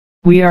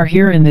We are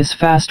here in this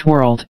fast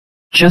world,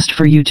 just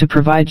for you to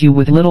provide you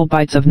with little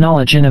bites of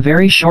knowledge in a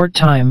very short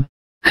time,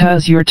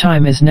 'cause your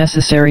time is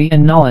necessary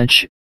and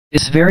knowledge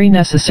is very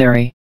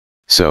necessary.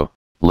 So,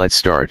 let's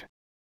start.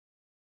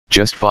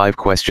 Just 5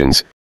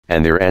 questions,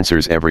 and their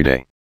answers every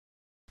day.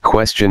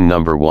 Question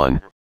number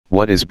 1,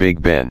 what is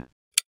Big Ben?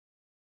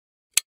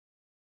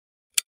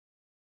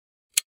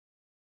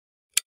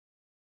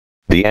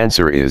 The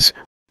answer is,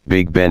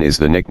 Big Ben is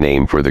the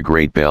nickname for the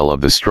Great Bell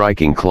of the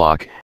striking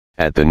clock,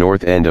 at the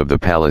north end of the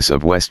Palace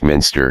of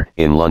Westminster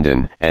in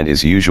London, and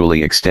is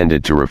usually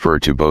extended to refer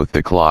to both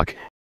the clock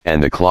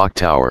and the clock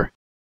tower.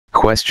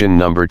 Question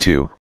number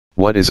 2,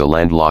 what is a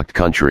landlocked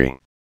country?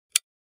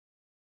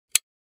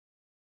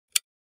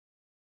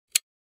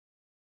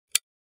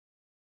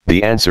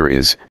 The answer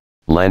is,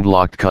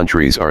 landlocked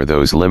countries are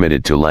those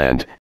limited to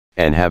land,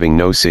 and having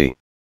no sea.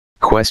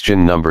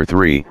 Question number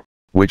 3,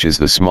 which is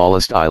the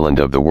smallest island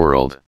of the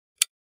world?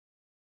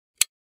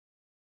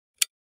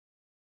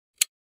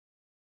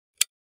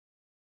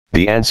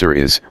 The answer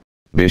is,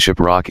 Bishop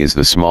Rock is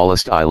the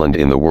smallest island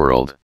in the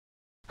world.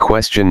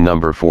 Question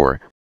number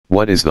 4,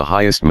 what is the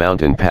highest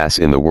mountain pass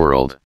in the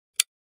world?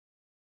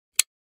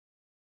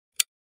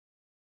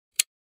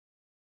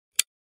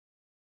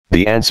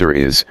 The answer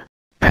is,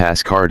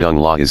 Pass Kardung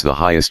La is the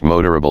highest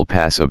motorable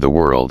pass of the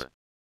world.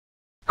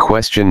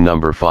 Question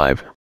number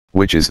 5,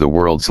 which is the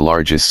world's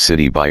largest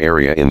city by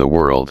area in the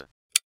world?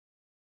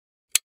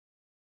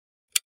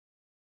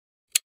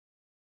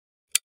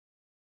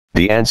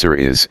 The answer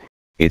is,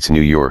 it's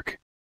New York.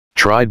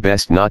 Try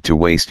best not to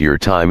waste your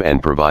time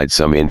and provide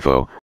some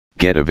info,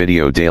 get a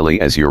video daily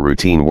as your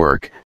routine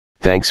work.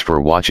 Thanks for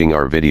watching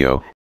our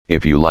video.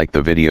 If you like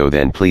the video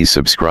then please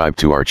subscribe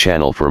to our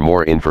channel for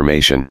more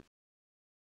information.